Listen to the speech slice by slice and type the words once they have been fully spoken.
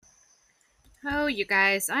Oh, you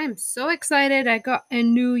guys, I'm so excited. I got a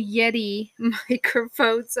new Yeti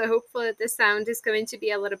microphone, so hopefully the sound is going to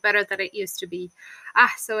be a little better than it used to be.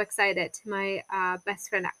 So excited. My best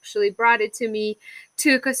friend actually brought it to me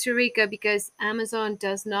to Costa Rica because Amazon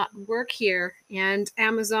does not work here. And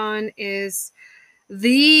Amazon is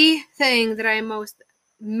the thing that I most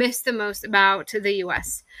miss the most about the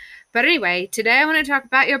US. But anyway, today I want to talk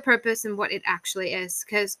about your purpose and what it actually is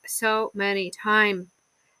because so many times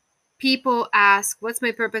people ask, what's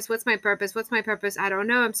my purpose? What's my purpose? What's my purpose? I don't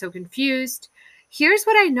know. I'm so confused. Here's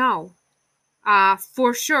what I know.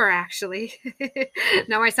 For sure, actually.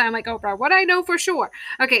 Now I sound like Oprah. What I know for sure.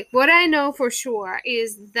 Okay, what I know for sure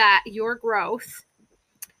is that your growth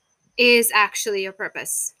is actually your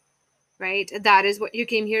purpose, right? That is what you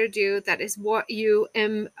came here to do. That is what you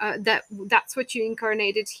that's what you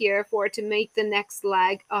incarnated here for, to make the next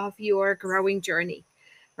leg of your growing journey,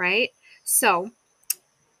 right? So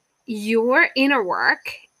your inner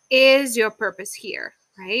work is your purpose here,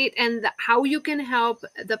 right? And how you can help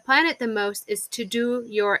the planet the most is to do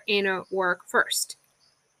your inner work first.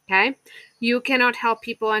 Okay? You cannot help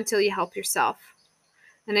people until you help yourself.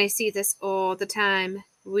 And I see this all the time.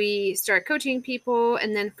 We start coaching people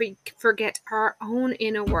and then forget our own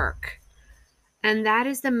inner work. And that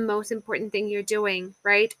is the most important thing you're doing,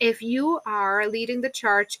 right? If you are leading the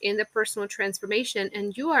charge in the personal transformation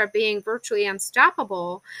and you are being virtually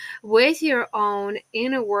unstoppable with your own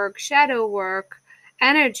inner work, shadow work,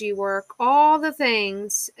 energy work, all the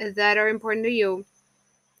things that are important to you,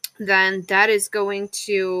 then that is going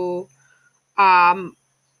to that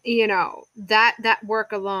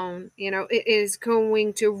work alone, it is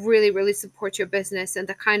going to really, really support your business and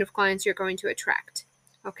the kind of clients you're going to attract.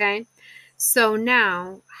 Okay. So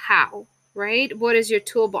now, how, right? What is your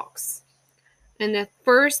toolbox? And the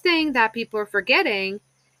first thing that people are forgetting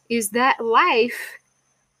is that life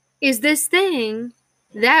is this thing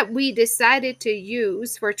that we decided to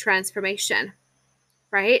use for transformation,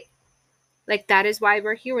 right? Like, that is why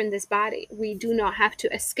we're here in this body. We do not have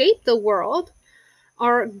to escape the world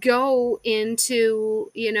or go into,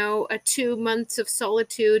 a 2 months of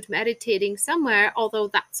solitude meditating somewhere, although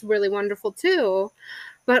that's really wonderful too.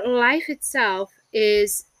 But life itself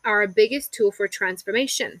is our biggest tool for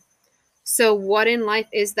transformation. So what in life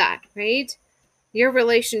is that, right? Your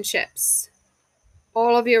relationships,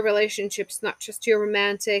 all of your relationships, not just your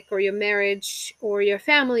romantic or your marriage or your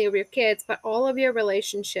family or your kids, but all of your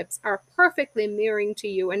relationships are perfectly mirroring to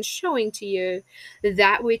you and showing to you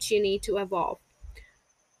that which you need to evolve.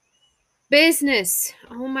 Business,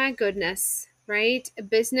 oh my goodness, right?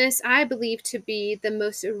 Business, I believe, to be the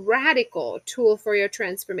most radical tool for your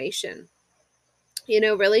transformation.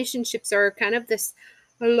 Relationships are kind of this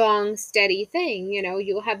long, steady thing.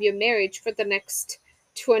 You'll have your marriage for the next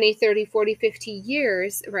 20, 30, 40, 50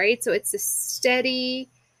 years, right? So it's a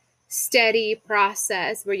steady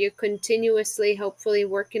process where you're continuously, hopefully,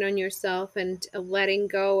 working on yourself and letting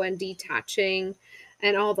go and detaching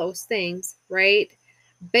and all those things, right?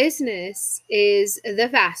 Business is the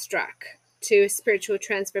fast track to spiritual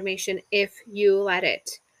transformation if you let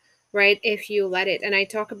it, right? If you let it. And I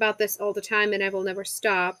talk about this all the time and I will never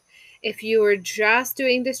stop. If you are just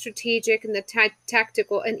doing the strategic and the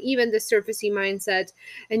tactical and even the surfacey mindset,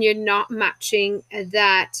 and you're not matching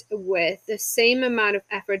that with the same amount of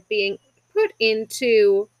effort being put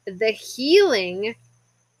into the healing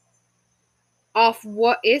of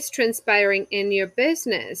what is transpiring in your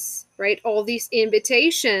business, right? All these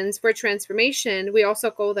invitations for transformation, we also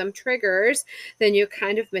call them triggers, then you're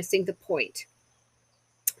kind of missing the point.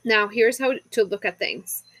 Now, here's how to look at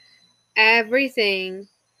things. Everything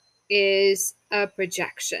is a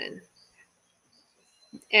projection.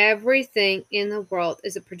 Everything in the world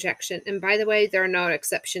is a projection. And by the way, there are no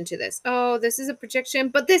exception to this. Oh, this is a projection,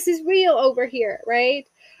 but this is real over here, right?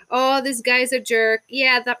 Oh, this guy's a jerk.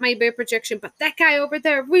 Yeah, that might be a projection, but that guy over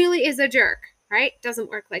there really is a jerk, right? Doesn't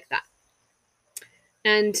work like that.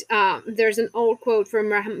 And there's an old quote from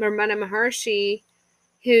Ramana Maharshi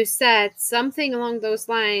who said something along those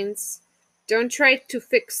lines: don't try to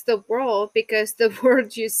fix the world because the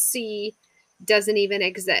world you see doesn't even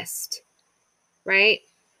exist, right?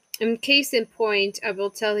 In case in point, I will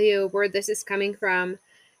tell you where this is coming from.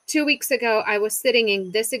 2 weeks ago, I was sitting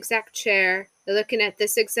in this exact chair, looking at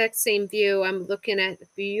this exact same view. I'm looking at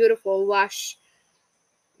beautiful, lush,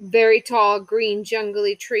 very tall, green,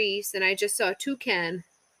 jungly trees, and I just saw a toucan,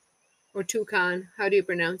 or toucan. How do you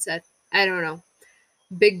pronounce that? I don't know.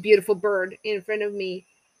 Big, beautiful bird in front of me.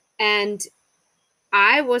 And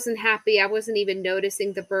I wasn't happy. I wasn't even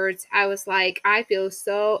noticing the birds. I was like, I feel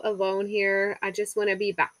so alone here. I just want to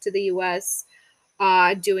be back to the US.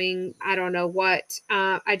 doing I don't know what.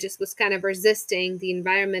 I just was kind of resisting the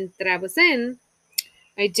environment that I was in.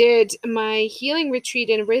 I did my healing retreat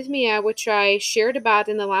in Rhythmia, which I shared about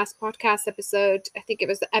in the last podcast episode. I think it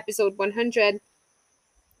was the episode 100.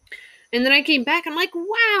 And then I came back. I'm like,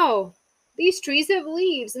 wow, these trees have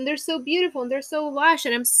leaves and they're so beautiful and they're so lush.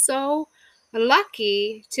 And I'm so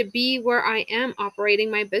lucky to be where I am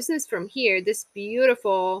operating my business from here. This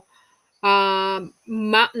beautiful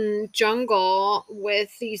mountain jungle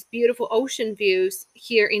with these beautiful ocean views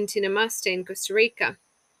here in Tinamasta in Costa Rica,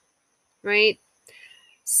 right?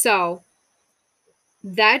 So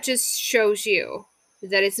that just shows you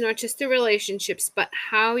that it's not just the relationships, but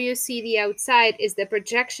how you see the outside is the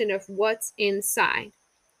projection of what's inside.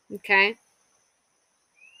 Okay.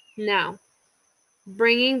 Now,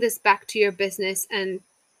 bringing this back to your business and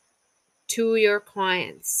to your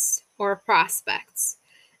clients or prospects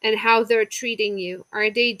and how they're treating you. Are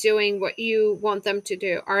they doing what you want them to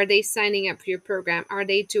do? Are they signing up for your program? Are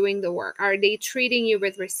they doing the work? Are they treating you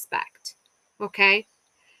with respect? Okay.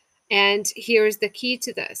 And here's the key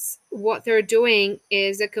to this. What they're doing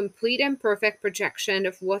is a complete and perfect projection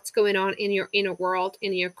of what's going on in your inner world,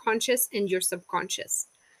 in your conscious and your subconscious,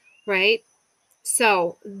 right?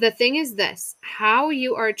 So the thing is this, how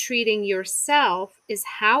you are treating yourself is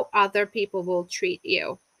how other people will treat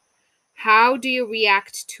you. How do you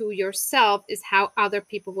react to yourself is how other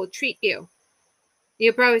people will treat you.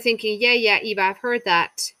 You're probably thinking, yeah, Eva, I've heard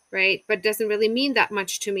that, right? But it doesn't really mean that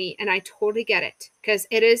much to me. And I totally get it, because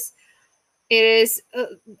it is,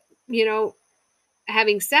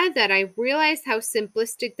 having said that, I realize how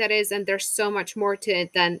simplistic that is. And there's so much more to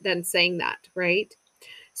it than saying that, right?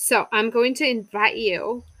 So I'm going to invite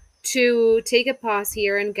you to take a pause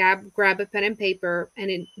here and grab a pen and paper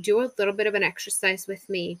and do a little bit of an exercise with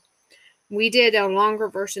me. We did a longer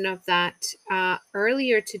version of that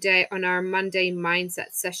earlier today on our Monday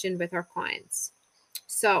mindset session with our clients.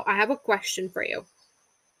 So I have a question for you.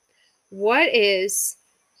 What is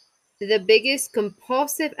the biggest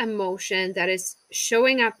compulsive emotion that is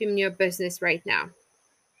showing up in your business right now?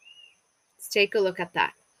 Let's take a look at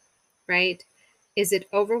that, right? Is it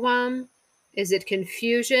overwhelm? Is it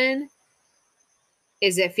confusion?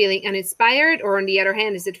 Is it feeling uninspired? Or on the other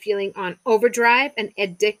hand, is it feeling on overdrive and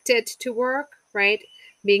addicted to work, right?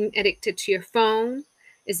 Being addicted to your phone?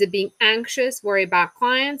 Is it being anxious, worry about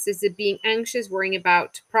clients? Is it being anxious, worrying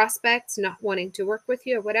about prospects, not wanting to work with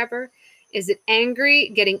you or whatever? Is it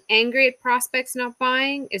getting angry at prospects not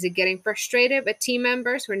buying? Is it getting frustrated with team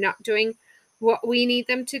members who are not doing what we need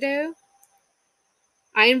them to do?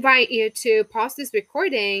 I invite you to pause this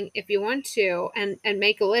recording if you want to and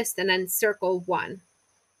make a list and then circle one,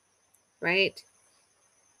 right?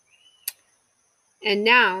 And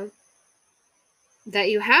now that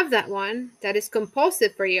you have that one that is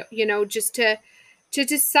compulsive for you, just to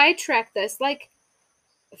sidetrack this, like,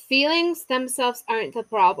 feelings themselves aren't the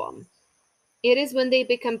problem. It is when they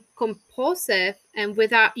become compulsive and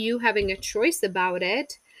without you having a choice about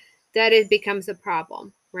it, that it becomes a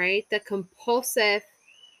problem, right? The compulsive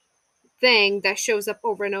thing that shows up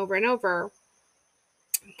over and over and over,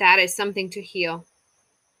 that is something to heal.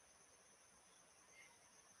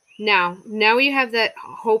 Now you have that,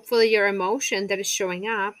 hopefully, your emotion that is showing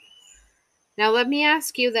up. Now let me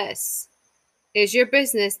ask you this. Is your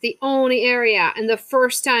business the only area and the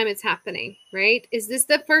first time it's happening, right? Is this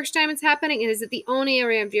the first time it's happening? And is it the only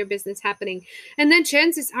area of your business happening? And then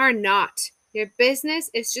chances are not. Your business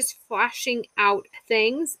is just flashing out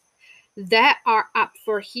things that are up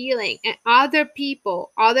for healing. And other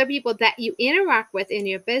people that you interact with in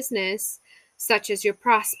your business, such as your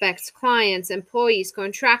prospects, clients, employees,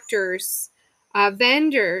 contractors,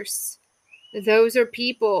 vendors, those are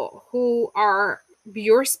people who are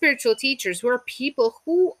your spiritual teachers, who are people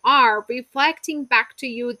who are reflecting back to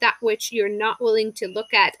you that which you're not willing to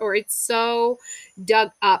look at, or it's so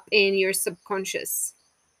dug up in your subconscious,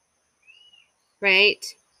 right?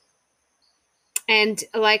 And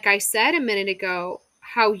like I said a minute ago,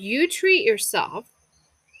 how you treat yourself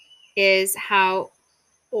is how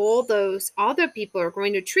all those other people are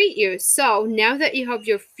going to treat you. So now that you have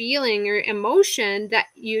your feeling or emotion that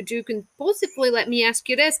you do compulsively, let me ask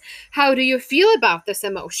you this. How do you feel about this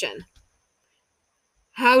emotion?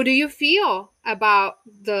 How do you feel about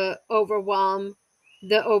the overwhelm,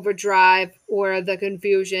 the overdrive, or the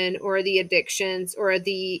confusion, or the addictions, or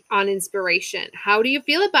the uninspiration? How do you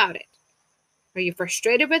feel about it? Are you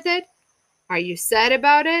frustrated with it? Are you sad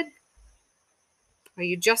about it? Are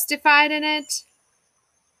you justified in it?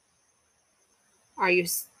 Are you,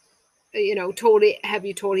 have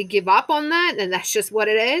you totally give up on that and that's just what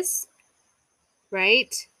it is?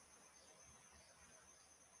 Right?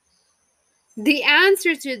 The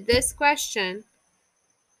answer to this question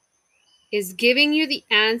is giving you the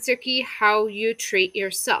answer key how you treat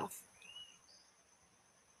yourself.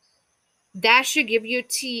 That should give you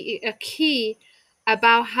a key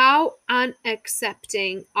about how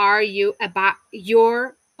unaccepting are you about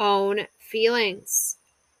your own feelings.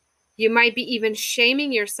 You might be even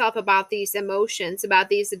shaming yourself about these emotions, about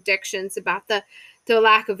these addictions, about the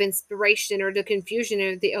lack of inspiration or the confusion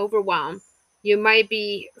or the overwhelm. You might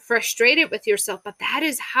be frustrated with yourself, but that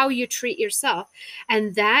is how you treat yourself.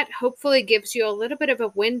 And that hopefully gives you a little bit of a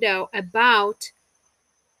window about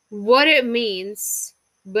what it means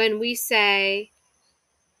when we say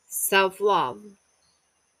self-love.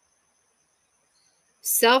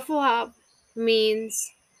 Self-love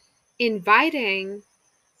means inviting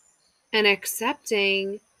and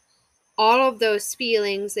accepting all of those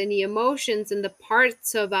feelings and the emotions and the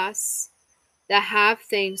parts of us that have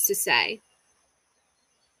things to say.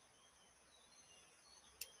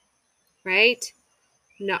 Right?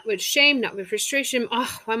 Not with shame, not with frustration.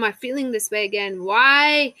 Oh, why am I feeling this way again?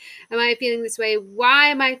 Why am I feeling this way? Why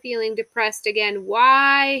am I feeling depressed again?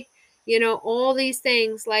 Why? All these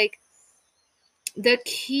things. Like, the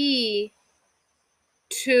key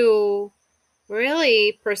to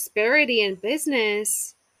really prosperity in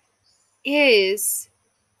business is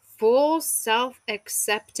full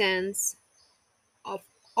self-acceptance of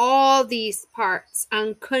all these parts,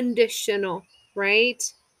 unconditional,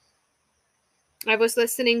 right? I was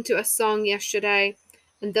listening to a song yesterday,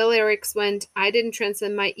 and the lyrics went, I didn't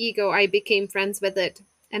transcend my ego, I became friends with it.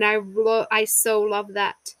 And I so love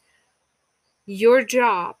that. Your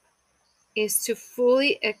job is to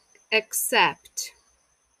fully accept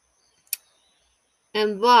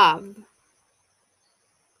and love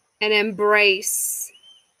and embrace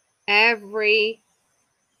every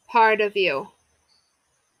part of you,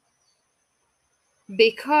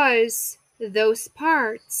 because those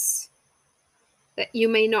parts that you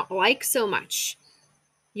may not like so much,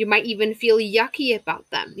 you might even feel yucky about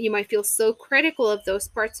them. You might feel so critical of those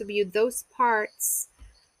parts of you. Those parts,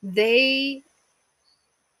 they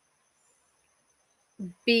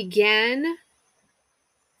began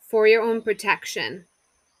for your own protection.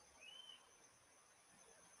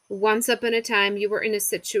 Once upon a time, you were in a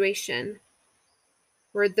situation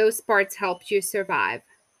where those parts helped you survive.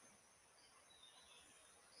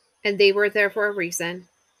 And they were there for a reason.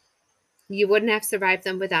 You wouldn't have survived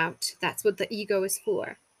them without. That's what the ego is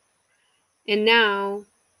for. And now,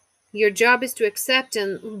 your job is to accept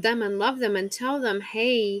them and love them and tell them,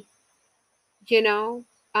 hey,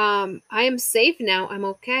 I am safe now. I'm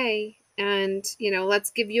okay. And,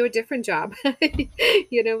 let's give you a different job.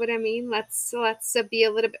 You know what I mean? Let's be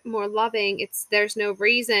a little bit more loving. There's no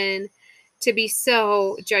reason to be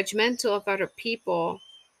so judgmental of other people,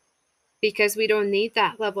 because we don't need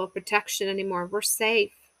that level of protection anymore. We're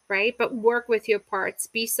safe, right? But work with your parts.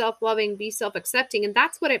 Be self-loving, be self-accepting. And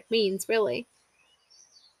that's what it means, really.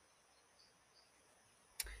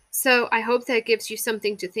 So I hope that gives you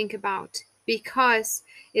something to think about, because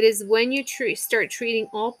it is when you start treating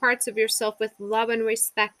all parts of yourself with love and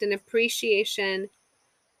respect and appreciation,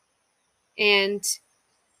 and,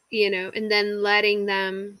 and then letting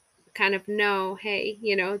them kind of know, hey,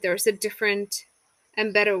 there's a different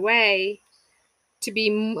and better way to be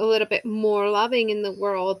a little bit more loving in the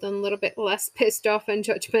world and a little bit less pissed off and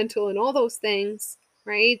judgmental and all those things,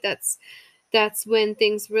 right? That's when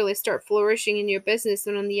things really start flourishing in your business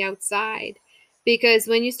and on the outside. Because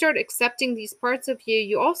when you start accepting these parts of you,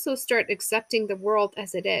 you also start accepting the world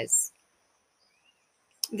as it is.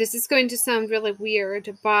 This is going to sound really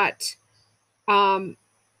weird, but,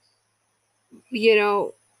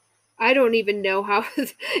 I don't even know how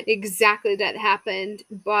exactly that happened.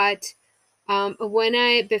 But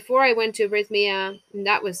before I went to Arrhythmia, and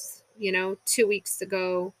that was, 2 weeks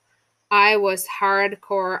ago, I was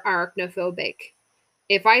hardcore arachnophobic.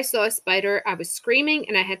 If I saw a spider, I was screaming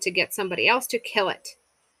and I had to get somebody else to kill it.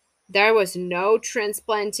 There was no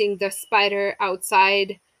transplanting the spider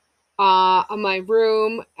outside of my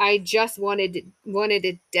room. I just wanted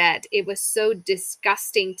it dead. It was so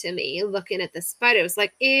disgusting to me looking at the spider. It was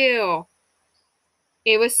like, ew.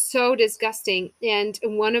 It was so disgusting. And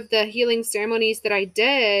one of the healing ceremonies that I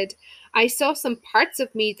did, I saw some parts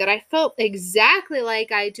of me that I felt exactly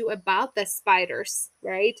like I do about the spiders,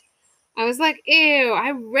 right? I was like, ew, I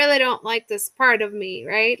really don't like this part of me,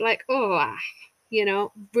 right? Like, oh,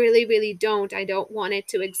 really, really don't. I don't want it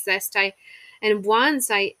to exist. And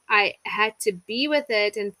once I had to be with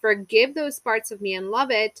it and forgive those parts of me and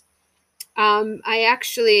love it.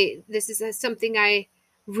 This is something I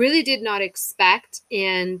really did not expect.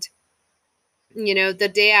 And,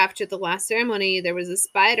 the day after the last ceremony, there was a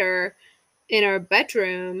spider in our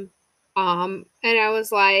bedroom. And I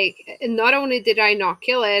was like, not only did I not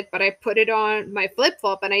kill it, but I put it on my flip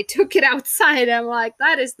flop and I took it outside. I'm like,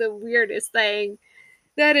 that is the weirdest thing.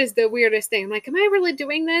 That is the weirdest thing. I'm like, am I really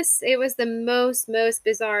doing this? It was the most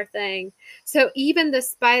bizarre thing. So even the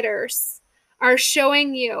spiders are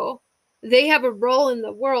showing you they have a role in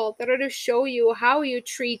the world that are to show you how you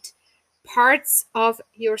treat parts of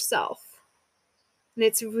yourself. And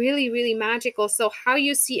it's really magical. So how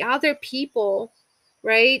you see other people,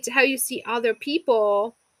 right? How you see other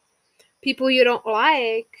people, people you don't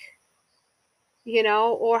like,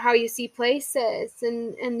 or how you see places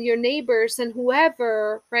and your neighbors and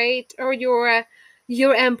whoever, right? Or your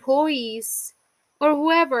employees or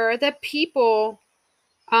whoever, the people,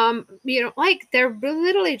 like they're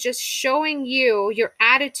literally just showing you your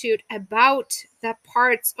attitude about the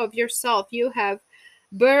parts of yourself you have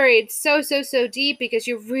buried so deep because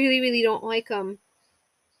you really don't like them.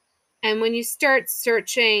 And when you start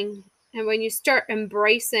searching and when you start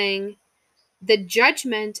embracing, the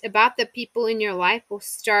judgment about the people in your life will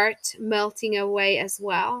start melting away as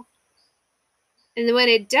well. And when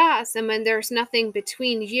it does, and when there's nothing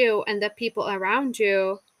between you and the people around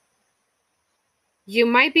you, you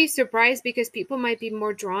might be surprised because people might be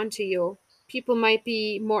more drawn to you. People might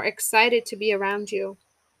be more excited to be around you.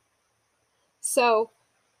 So,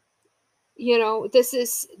 this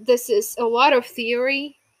is a lot of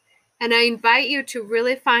theory, and I invite you to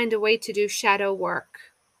really find a way to do shadow work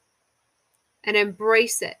and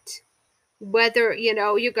embrace it. Whether,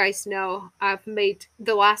 you guys know, I've made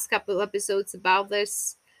the last couple episodes about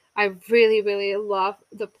this. I really love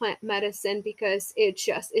the plant medicine because it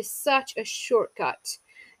just is such a shortcut,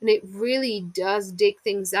 and it really does dig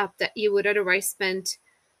things up that you would otherwise spend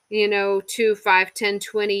 2, 5, 10,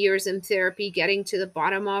 20 years in therapy getting to the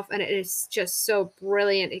bottom of. And it is just so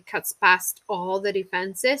brilliant. It cuts past all the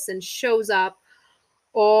defenses and shows up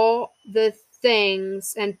all the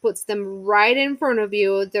things and puts them right in front of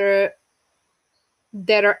you that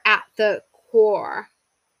are at the core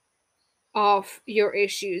of your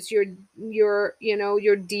issues, your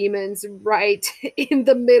demons, right in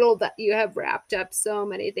the middle that you have wrapped up so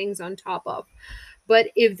many things on top of.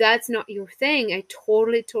 But if that's not your thing, I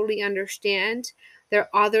totally understand. There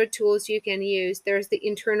are other tools you can use. There's the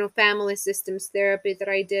internal family systems therapy that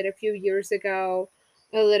I did a few years ago,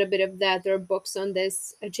 a little bit of that. There are books on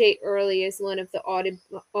this. Jay Early is one of the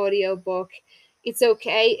audio book. It's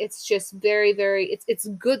okay. It's just very it's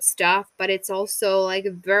good stuff, but it's also like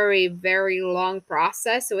a very long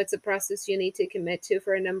process. So it's a process you need to commit to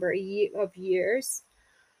for a number of years.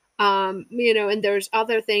 And there's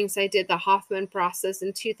other things. I did the Hoffman process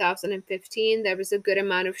in 2015. There was a good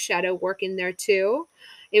amount of shadow work in there too.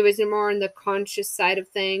 It was more on the conscious side of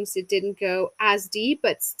things. It didn't go as deep,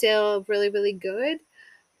 but still really good.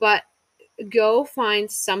 But go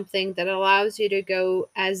find something that allows you to go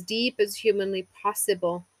as deep as humanly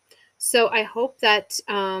possible. So I hope that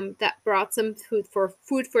that brought some food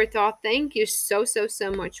for thought. Thank you so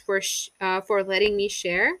much for letting me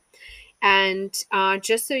share. And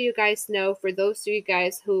just so you guys know, for those of you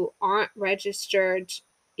guys who aren't registered,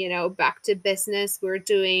 back to business, we're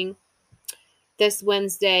doing this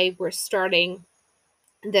Wednesday, we're starting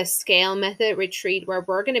the scale method retreat where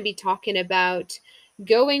we're going to be talking about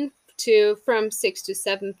going to from 6 to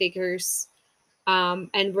 7 figures.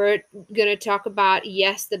 And we're going to talk about,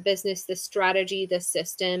 yes, the business, the strategy, the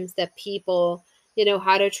systems, the people,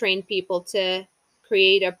 how to train people to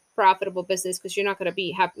create a profitable business, because you're not going to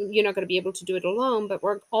be able to do it alone. But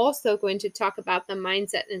we're also going to talk about the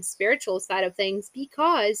mindset and spiritual side of things,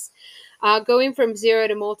 because going from 0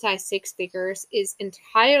 to multi 6 figures is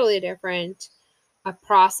entirely different a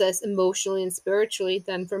process emotionally and spiritually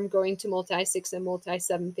than from going to multi 6 and multi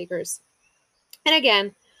 7 figures. And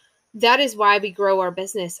again, that is why we grow our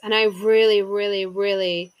business. And I really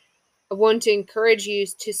want to encourage you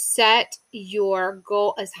to set your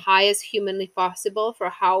goal as high as humanly possible for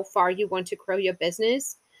how far you want to grow your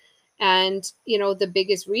business. And, the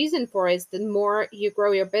biggest reason for it is the more you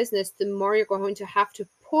grow your business, the more you're going to have to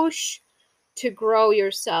push to grow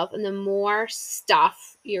yourself, and the more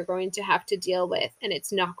stuff you're going to have to deal with. And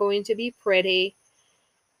it's not going to be pretty.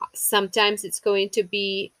 Sometimes it's going to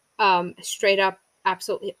be straight up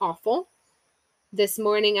absolutely awful. This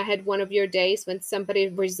morning I had one of your days when somebody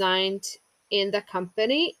resigned in the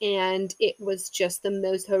company, and it was just the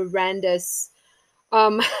most horrendous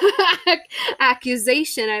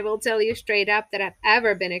accusation, I will tell you straight up, that I've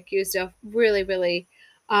ever been accused of. Really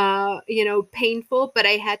painful. But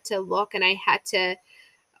I had to look and I had to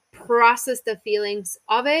process the feelings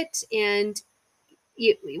of it, and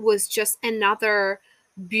it was just another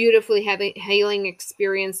beautifully healing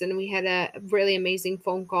experience, and we had a really amazing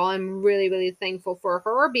phone call. I'm really, really thankful for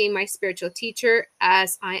her being my spiritual teacher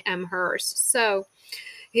as I am hers. So,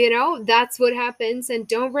 that's what happens, and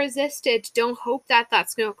don't resist it. Don't hope that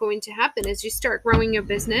that's not going to happen as you start growing your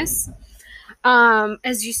business.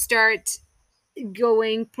 As you start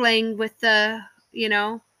playing with the,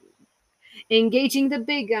 engaging the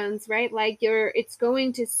big guns, right? Like it's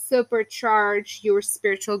going to supercharge your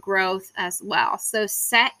spiritual growth as well. So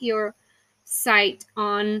set your sight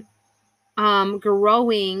on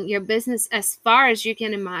growing your business as far as you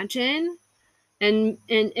can imagine, and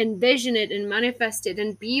envision it and manifest it,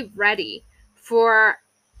 and be ready for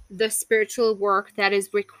the spiritual work that is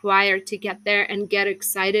required to get there, and get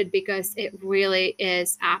excited because it really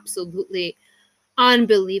is absolutely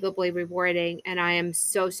unbelievably rewarding. And I am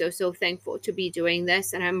so, so, so thankful to be doing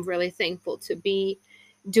this. And I'm really thankful to be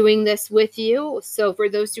doing this with you. So for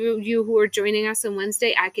those of you who are joining us on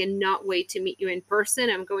Wednesday, I cannot wait to meet you in person.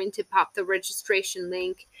 I'm going to pop the registration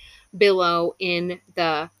link below in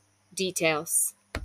the details.